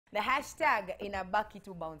the hashtag in a Baki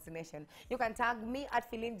to Bounce Nation. You can tag me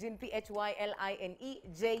at Philinjean,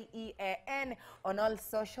 PHYLINEJEAN on all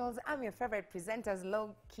socials. I'm your favorite presenter's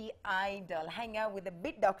low-key idol. Hang out with the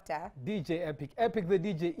beat doctor. DJ Epic. Epic the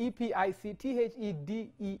DJ.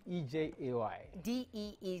 EPICTHEDEEJAY.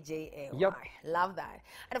 DEEJAY. Yep. Love that.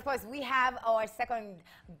 And of course, we have our second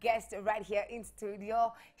guest right here in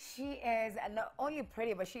studio. She is not only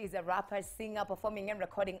pretty, but she is a rapper, singer, performing and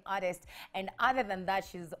recording artist. And other than that,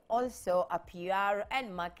 she's also a PR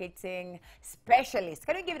and marketing specialist.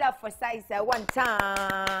 Can we give it up for Saisa one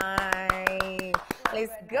time?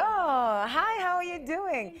 Let's go. Hi, how are you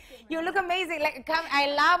doing? You look amazing. Like I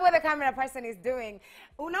love what the camera person is doing.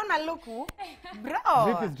 Unaona luku, bro.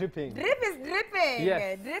 Drip is dripping. Drip is dripping.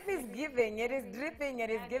 Yes. Drip is giving. It is dripping. It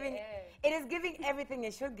is giving. It is giving everything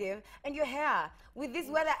it should give. And your hair, with this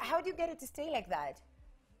weather, how do you get it to stay like that?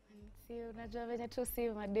 Drip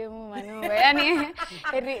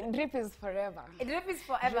is forever. Drip is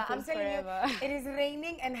forever. I'm telling you, it is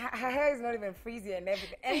raining and her hair is not even frizzy and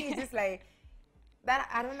everything. And it's just like that.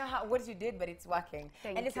 I don't know what you did, but it's working.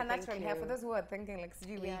 And it's her natural hair. For those who are thinking like,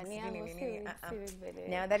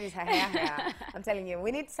 no, that is her hair. I'm telling you,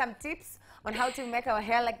 we need some tips on how to make our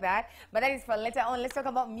hair like that. But that is for later on. Let's talk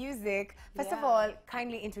about music. First of all,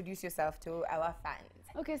 kindly introduce yourself to our fans.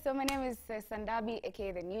 Okay, so my name is Sandabi,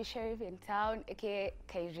 aka the new sheriff in town, aka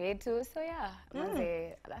Kairetu. So yeah,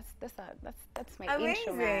 that's my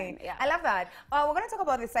intro, man. Yeah. I love that. We're gonna talk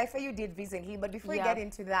about the cipher you did recently, but before we get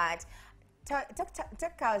into that,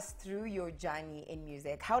 talk us through your journey in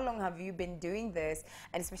music. How long have you been doing this,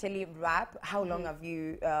 and especially rap? How long have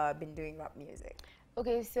you been doing rap music?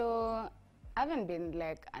 Okay, so I haven't been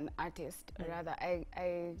like an artist, rather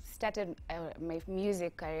I started my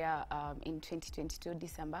music career in 2022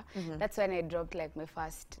 December. That's when I dropped like my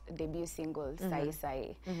first debut single,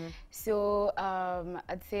 Saisa. So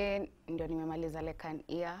I'd say ndo nimemaliza like an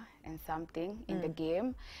year and something in the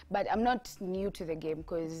game, but I'm not new to the game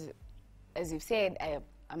because, as you've said,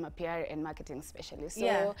 I'm a PR and marketing specialist.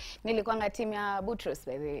 So nilikuanga team ya Butros,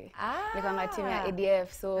 by the way. Nilikuanga team ya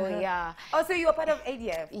ADF. So yeah. Oh, so you were part of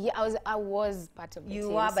ADF? Yeah, I was part of the team.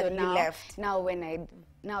 You were, but so you left. Now when I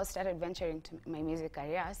started venturing to my music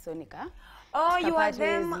career, so nika. Oh, you are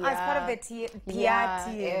them as part of the PR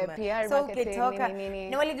team. PR so marketing,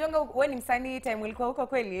 na walijuanga when msanii time ulikuwa huko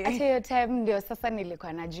kweli? At hiyo time ndio sasa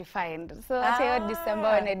nilikuwa najifind. So at hiyo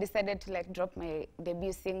December when I decided to like drop my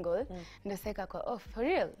debut single, ndio sasa kwa oh for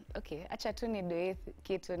real. Okay, acha tu ni do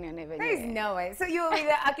kitu nione venye. There is no way. So you were with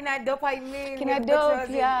Akina Dopamine. Kina Dope,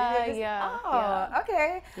 yeah.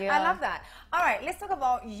 Okay. I love that. All right, let's talk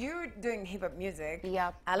about you doing hip hop music.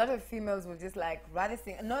 Yeah. A lot of females will just like rather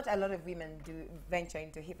sing. Not a lot of women do venture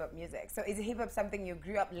into hip hop music. So is hip hop something you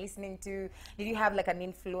grew up listening to? Did you have like an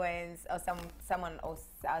influence or someone or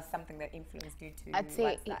something that influenced you to?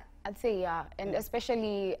 I'd say yeah, and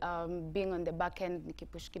especially being on the back end,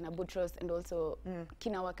 nikipush kina Butros and also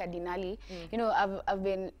kina Wakadinali. You know, I've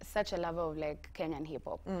been such a lover of like Kenyan hip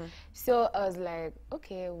hop. So I was like,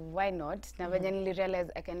 okay, why not? Now when I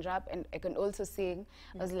realized I can rap and I can also sing,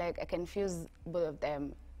 I was like, I can fuse both of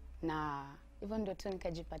them. Nah. Even though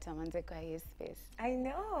nikajipata manze kwa his space. I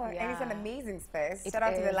know, and it's an amazing space. Shout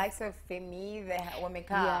out to the likes of Femi, the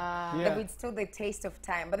Wameka, that with still the taste of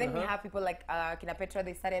time. But then we have people like Kina Petra.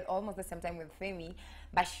 They started almost the same time with Femi,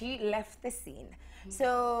 but she left the scene.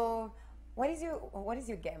 So, what is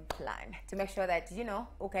your game plan to make sure that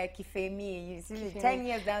okay, Kifemi, you see, 10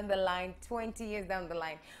 years down the line, 20 years down the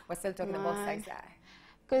line, we're still talking about Saisa?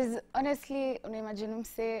 Because honestly, unimagine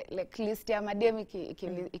say like list ya madem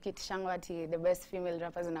ikitishangwa ati the best female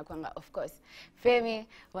rappers zinakwanga, of course Femi,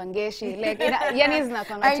 Wangeshi, like yani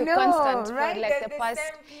zinakwanga too constant, right? For, like the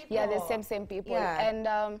past the same people. And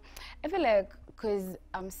I feel like because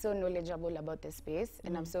I'm so knowledgeable about the space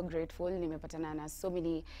and I'm so grateful nimepatana na so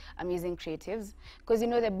many amazing creatives, because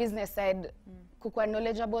the business side kukua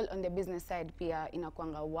knowledgeable on the business side pia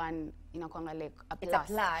inakwanga like a plus.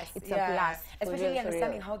 It's a plus. Especially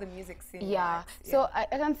understanding how the music scene works. So I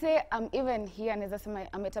can say I'm even here and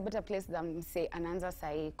I'm at a better place than say Ananza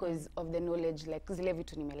Sai because of the knowledge like zile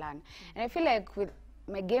vitu nimelearn. And I feel like with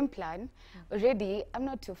my game plan already I'm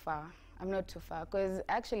not too far because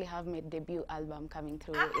I actually have my debut album coming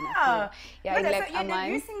through in a few. Yeah, in like your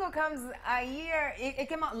debut single comes a year. It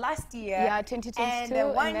came out last year. Yeah, 2022.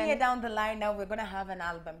 And 1 year down the line, now we're gonna have an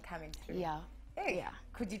album coming through. Yeah. Hey, yeah.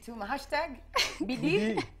 Could you do my hashtag?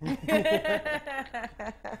 BD?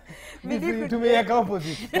 BD to make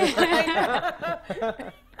opposite.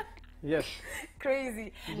 Yes.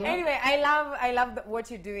 Crazy. Anyway, I love what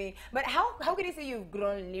you're doing. But how can you say you've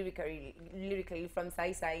grown lyrically from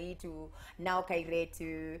Saisa to now Kaire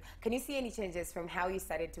to? Can you see any changes from how you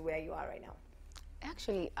started to where you are right now?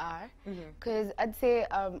 Actually are, because I'd say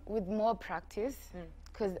with more practice,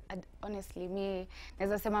 because honestly me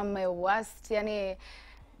naweza sema my worst yani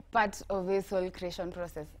part of this whole creation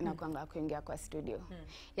process inakuanga kuingia kwa studio.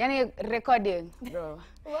 Yani recording bro.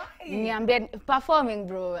 Why? Niambie performing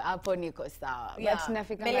bro hapo niko sawa. But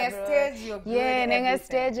nafikanga bro. Stage you're good. Yeah, nenga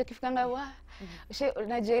stage ukifikanga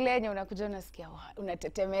unajua ile yenye unakuja unasikia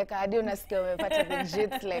unatetemeka hadi unasikia umepata the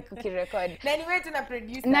jits like ukirecord. Na ni wewe tuna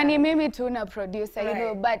producer. Na ni mimi tu na producer, you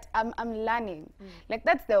know, but I'm learning. Like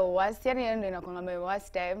that's the worst. Yani ndio inakuanga my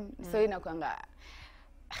worst time. So inakuanga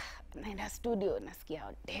naenda studio nasikia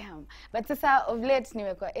damn, but sasa of late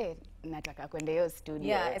nimekuwa nataka kwenda hiyo studio.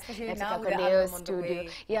 Yeah, especially nataka now with the hiyo album on the way.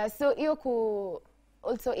 Yeah, so hiyo ku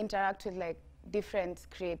also interact with like different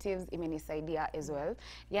creatives imenisaidia as well.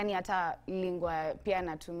 Yani hata lingua pia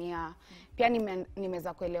natumia, pia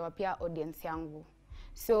nimeweza kuelewa pia audience yangu.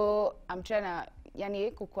 So I'm trying to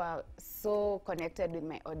yani kukua so connected with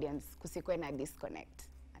my audience, kusikwe na disconnect.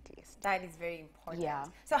 That is very important. Yeah.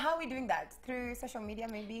 So how are we doing that? Through social media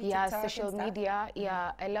maybe? Yeah, TikTok social media.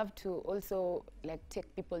 Yeah, I love to also like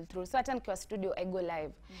take people through. So hata nikiwa studio, I go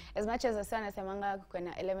live. As much as sana semanga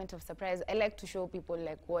kuna element of surprise, I like to show people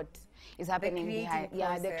like what is happening behind.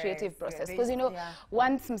 Yeah, the creative process. Because you know,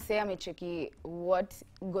 once msee amecheki what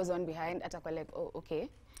goes on behind, atakuwa like, oh, okay.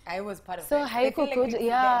 I was part of it. So haiko kuja,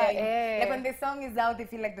 like when the song is out, they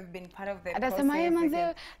feel like they've been part of the process. Atasema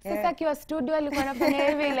manze, sasa kiwa studio alikuwa anafanya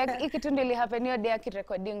hivi, like hiki tu ndio happen hiyo day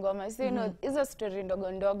akirekodi ngoma. So you know, hizo story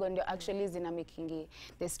ndogo ndogo ndio actually zina making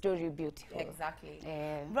the story beautiful. Exactly.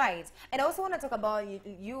 Right. And I also want to talk about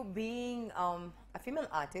you being a female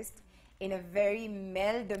artist in a very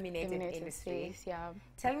male-dominated industry. Space, yeah.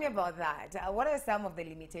 Tell me about that. What are some of the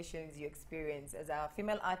limitations you experience as a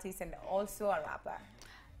female artist and also a rapper?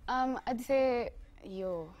 I'd say,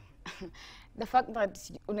 the fact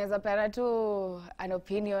that unaweza pera tu an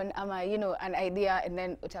opinion ama, you know, an idea and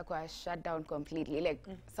then utakuwa shut down completely. Like,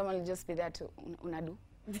 someone will just be there to, unadu,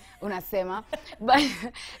 unasema. But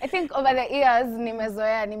I think over the years,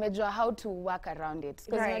 nimejua how to work around it.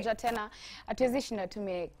 Because nimejua tena, hatuwezi shinda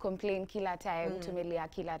complain kila time, tumelia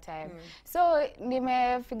kila time. So,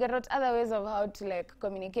 figure out other ways of how to like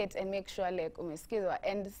communicate and make sure like umesikizwa.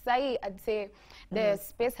 And sai, I'd say, the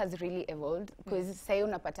space has really evolved. Because sai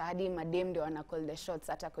unapata hadi madem ndio wana call the shots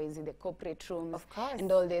hata kwa hizi the corporate rooms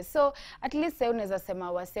and all this. So, at least sai unaweza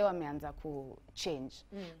sema wase wameanza ku change.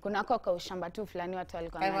 Kunako kwa ushamba tu fulani watu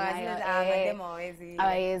walikuwa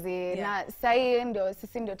hawezi na sai ndio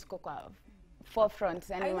sisi ndio tuko kwa forefront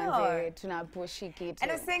yani manze tunapush it.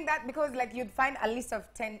 And I was saying that because like you'd find a list of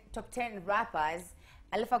top 10 rappers,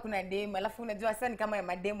 alafu kuna demo, alafu unajua sana kama ya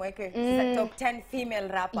mademo yake top 10 female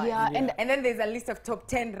rappers. Yeah, and then there's a list of top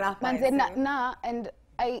 10 rappers. Manze and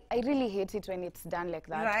I really hate it when it's done like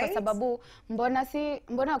that. Right? Kwa sababu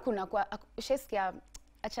mbona kuna kwa ushesikia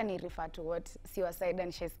acha ni refer to what Siwa Saida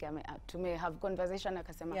nishesikia tume have conversation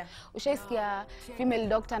akasema ushesikia female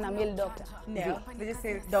doctor na male doctor. No, they just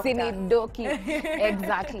say doctor. Sini doki.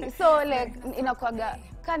 Exactly. So like inakuaga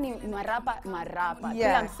kani marapa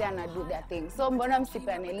kila msee ana do their thing. So mbona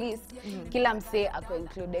msipane list kila msee ako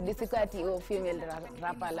included. Isiko ati female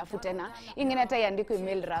rapper alafu tena ingine hata iandikwe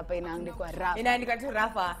male rapper inaandikwa rap. Inaandikwa tu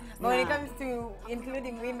rapper. But when it comes to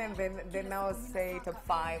including women, they now say top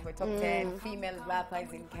 5 or top 10 female rappers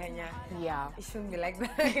in Kenya. Yeah. It shouldn't be like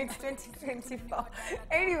that. It's 2024.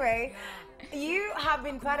 Anyway, you have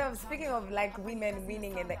been part of, speaking of like women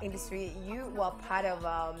winning in the industry, you were part of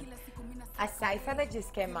a cipher that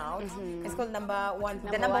just came out. It's called number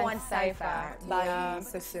one cipher by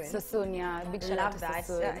Sosoon, yeah. Big shout out to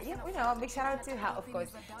Sosoon. Yeah, you know, big shout out to her, of course.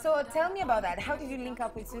 So tell me about that. How did you link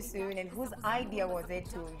up with Sosoon, and whose idea was it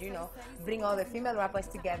to, you know, bring all the female rappers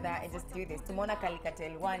together and just do this? Tumona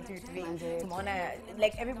Kalikatel, 1, 2, 3. Tumona,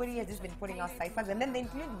 like everybody has just been putting out ciphers, and then they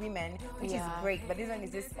include women, which is great. But this one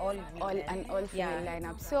is just all women. All female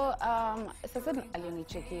lineup. So Sosoon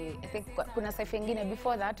alinicheki. I think kuna cipher ingine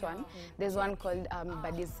before that one. There's one called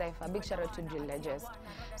Buddy's Cypher. Big shout out to Jill Digest.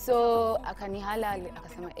 So akanihala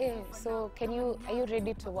akasema, so are you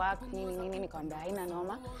ready to work? Nini nikamwambia haina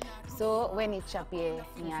noma. So when ichapie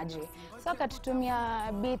niaje. So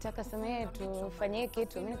akatutumia beat akasema tufanyie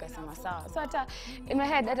kitu. Mimi nikasema sawa. So hata in my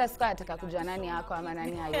head hata sikuwa nataka kujua nani yako ama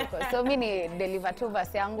nani hayuko. So mimi ni deliver tu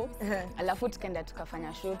verse yangu. Alafu tukaenda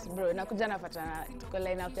tukafanya shoot bro. Nakuja napata tuko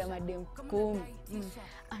line up ya madem 10.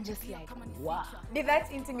 I'm just like, wow. Did that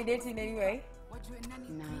intimidate you in any anyway?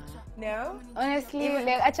 Nah. No? Honestly, Even,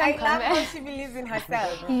 like, I love how she believes in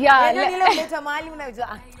herself.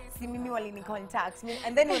 Yeah. Contact me,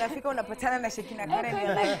 and then unafika unapatana na Shekina Khan and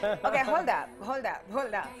you're like, okay, hold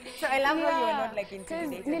up. So I love how you are not like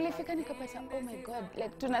intimidated. Nilifika nikapata, oh my god,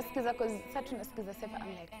 like tunasikiza, cause sa tunasikiza Saisa,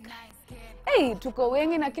 I'm like, hey, tuko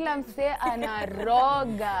wengi na kila mse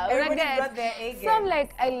anaroga. Everybody got their A game. So I'm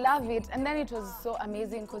like, I love it, and then it was so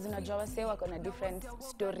amazing cause unajua wase wako na different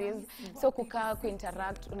stories, so kukaa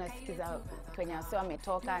kuinteract, unasikiza kwenye wase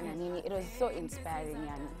wametoka na nini. It was so inspiring,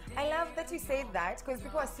 yani. I love that you say that because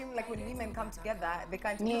people assume like when women come together they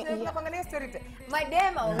can't.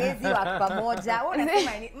 Madam always work pamoja.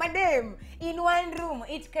 Madam in one room,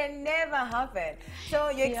 it can never happen. So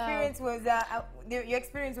your experience was your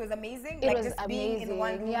experience was amazing. It like was just amazing. Being in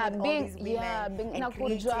one room with all these women and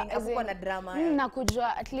creating na drama.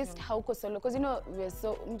 Nakujua at least hauko solo because you know we're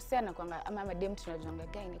so msiana kwanga ama madam tunajanga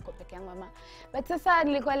guy niko peke yangu mama. But sasa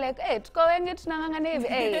nilikuwa like tuko wengi tunangangana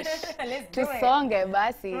hivi tusonge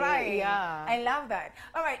basi. Right. Yeah. I love that.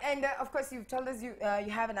 All right, and of course you've told us you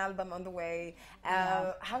have an album on the way.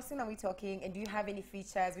 How soon are we talking? And do you have any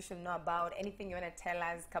features we should know about? Anything you want to tell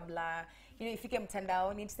us, kabla? You know, if you can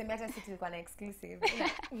mtandaoni, tuseme hata sisi tulikuwa na exclusive.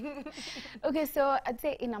 Okay, so I'd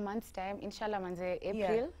say in a month's time, inshallah manze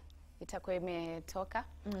April, itakuwa imetoka.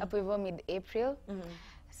 Hapo hivyo mid-April.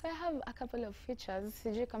 So I have a couple of features.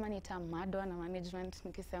 Sijui kama nitamadwa na management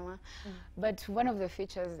nikisema. But one of the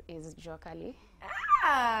features is Jokali.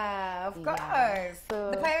 Ah, of course.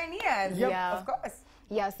 So the pioneers. Yeah. Of course.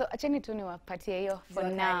 Yeah, so acheni tu niwapatie hiyo for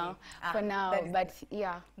now. For now, but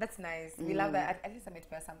yeah. That's nice. We love that. At least I made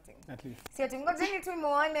something. At least. See, I think like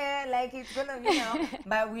it's gonna be now.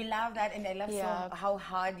 But we love that, and I love so how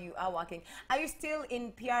hard you are working. Are you still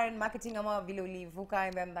in PR and marketing? Ama vile ulivuka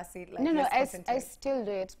and then that's it. Like, no, I still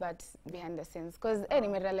do it, but behind the scenes. Because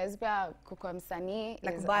nimerealize pia kukuwa msanii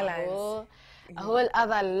is a whole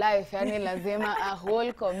other life. Yani lazima a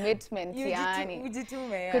whole commitment. Yani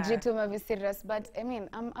kujituma be serious. But I mean,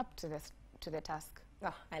 I'm up to the task.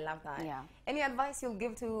 Oh, I love that. Yeah. Any advice you'll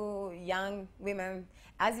give to young women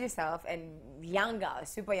as yourself and younger,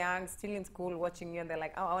 super young, still in school, watching you, and they're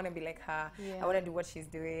like, oh, I want to be like her. I want to do what she's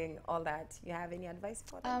doing, all that. You have any advice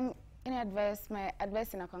for them? Any advice? My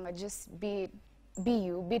advice in Akwanga, just be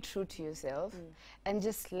you, be true to yourself, and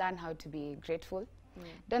just learn how to be grateful.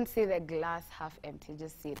 Don't see the glass half empty,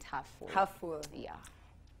 just see it half full. Half full. Yeah.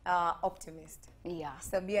 Optimist. Yeah.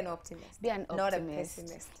 So be an optimist. Be an optimist. Not a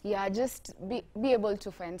pessimist. Yeah, just be able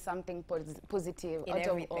to find something positive in out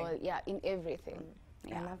everything. of all. Yeah, in everything.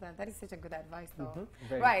 Yeah. I love that. That is such a good advice, though.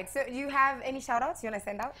 Right. So, you have any shout outs you want to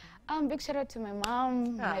send out? Big shout out to my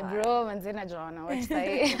mom, my bro, Manzina Joanna. What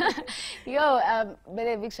say? Yo,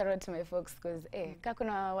 big shout out to my folks because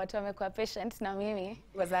kakuna watu wamekuwa patient na mimi.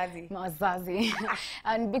 Wazazi.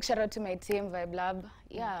 And big shout out to my team, Vibe Lab.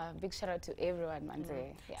 Yeah, big shout out to everyone,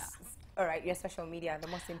 Manze. Yeah. All right, your social media, the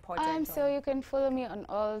most important. So you can follow me on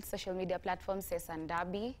all social media platforms, Saisa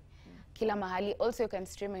Ndabi. Kila mahali. Also, you can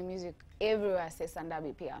stream my music everywhere, Saisa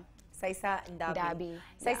Ndabi pia. Saisa Ndabi.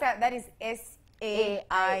 Saisa, that is S-A-I-S-A.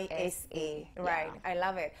 Right, I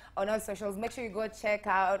love it. On all socials, make sure you go check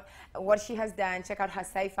out what she has done. Check out her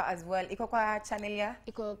cipher as well. Iko kwa channel ya?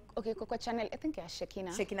 Iko kwa channel, I think ya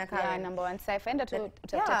Shekina Karen. Yeah, #1 cipher. And to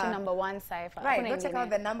 #1 cipher. Right, go check out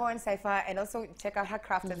the #1 cipher and also check out her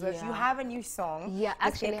craft as well. You have a new song. Yeah,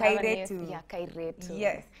 actually Kairetu.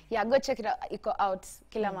 Yes. Yeah, go check it out. Iko out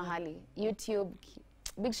kila mahali. YouTube.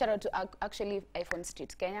 Big shout out to actually iPhone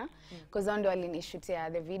Street Kenya because on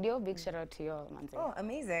the video. Big shout out to your man. Oh,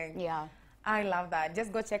 amazing. Yeah. I love that.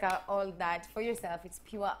 Just go check out all that for yourself. It's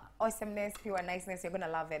pure awesomeness, pure niceness. You're going to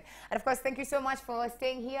love it. And of course, thank you so much for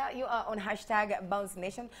staying here. You are on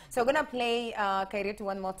 #BounceNation. So we're going to play Kairetu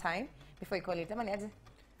one more time before you call it.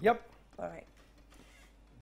 Yep. All right.